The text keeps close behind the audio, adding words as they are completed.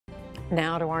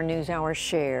Now to our NewsHour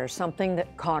Shares, something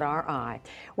that caught our eye.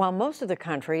 While most of the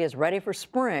country is ready for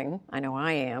spring, I know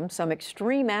I am, some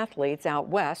extreme athletes out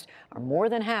west are more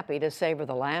than happy to savor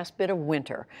the last bit of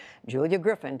winter. Julia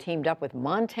Griffin teamed up with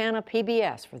Montana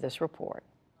PBS for this report.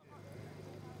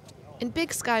 In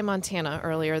Big Sky, Montana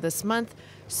earlier this month,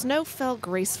 snow fell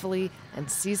gracefully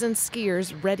and seasoned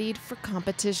skiers readied for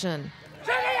competition.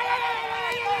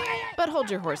 But hold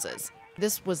your horses.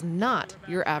 This was not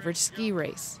your average ski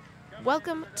race.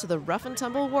 Welcome to the rough and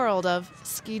tumble world of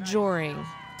skijoring.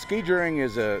 Skijoring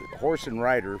is a horse and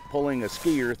rider pulling a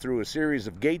skier through a series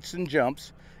of gates and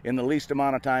jumps in the least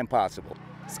amount of time possible.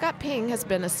 Scott Ping has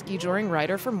been a skijoring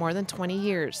rider for more than 20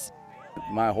 years.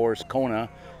 My horse, Kona,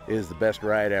 is the best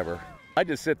ride ever. I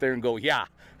just sit there and go, yeah,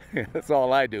 that's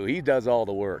all I do. He does all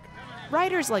the work.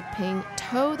 Riders like Ping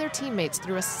tow their teammates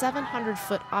through a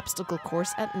 700-foot obstacle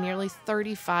course at nearly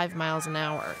 35 miles an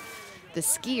hour. The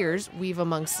skiers weave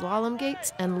among slalom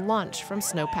gates and launch from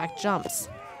snow-packed jumps.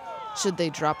 Should they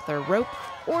drop their rope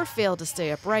or fail to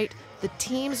stay upright, the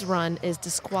team's run is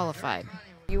disqualified.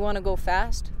 You want to go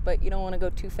fast, but you don't want to go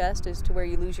too fast as to where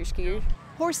you lose your skiers.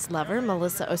 Horse lover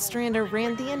Melissa Ostrander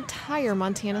ran the entire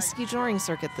Montana skijoring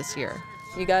circuit this year.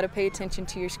 You got to pay attention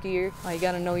to your skier. You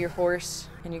got to know your horse,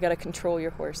 and you got to control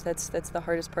your horse. That's the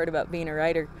hardest part about being a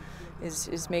rider,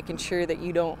 is making sure that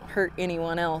you don't hurt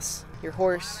anyone else. Your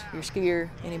horse, your skier,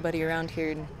 anybody around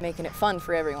here, and making it fun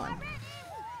for everyone.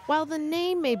 While the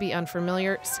name may be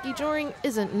unfamiliar, skijoring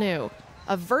isn't new.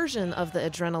 A version of the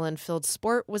adrenaline-filled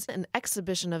sport was an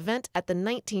exhibition event at the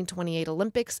 1928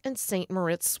 Olympics in St.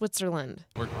 Moritz, Switzerland.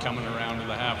 We're coming around to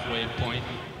the halfway point.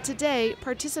 Today,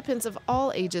 participants of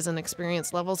all ages and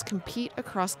experience levels compete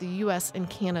across the U.S. and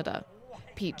Canada.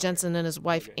 Pete Jensen and his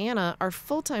wife Anna are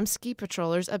full-time ski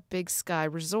patrollers at Big Sky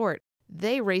Resort.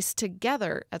 They race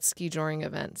together at skijoring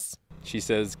events. She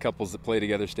says couples that play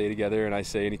together stay together, and I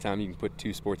say anytime you can put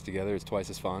two sports together, it's twice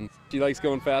as fun. She likes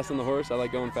going fast on the horse, I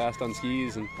like going fast on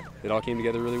skis, and it all came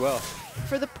together really well.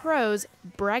 For the pros,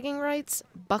 bragging rights,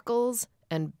 buckles,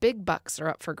 and big bucks are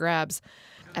up for grabs.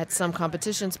 At some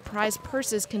competitions, prize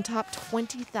purses can top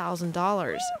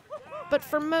 $20,000. But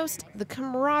for most, the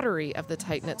camaraderie of the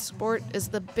tight-knit sport is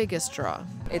the biggest draw.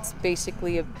 It's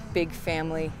basically a big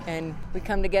family, and we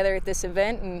come together at this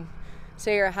event and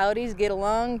say our howdies, get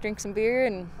along, drink some beer,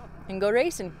 and go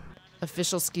racing.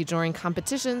 Official skijoring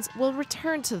competitions will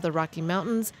return to the Rocky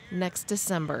Mountains next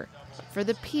December. For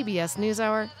the PBS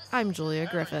NewsHour, I'm Julia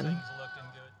Griffin.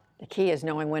 The key is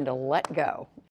knowing when to let go.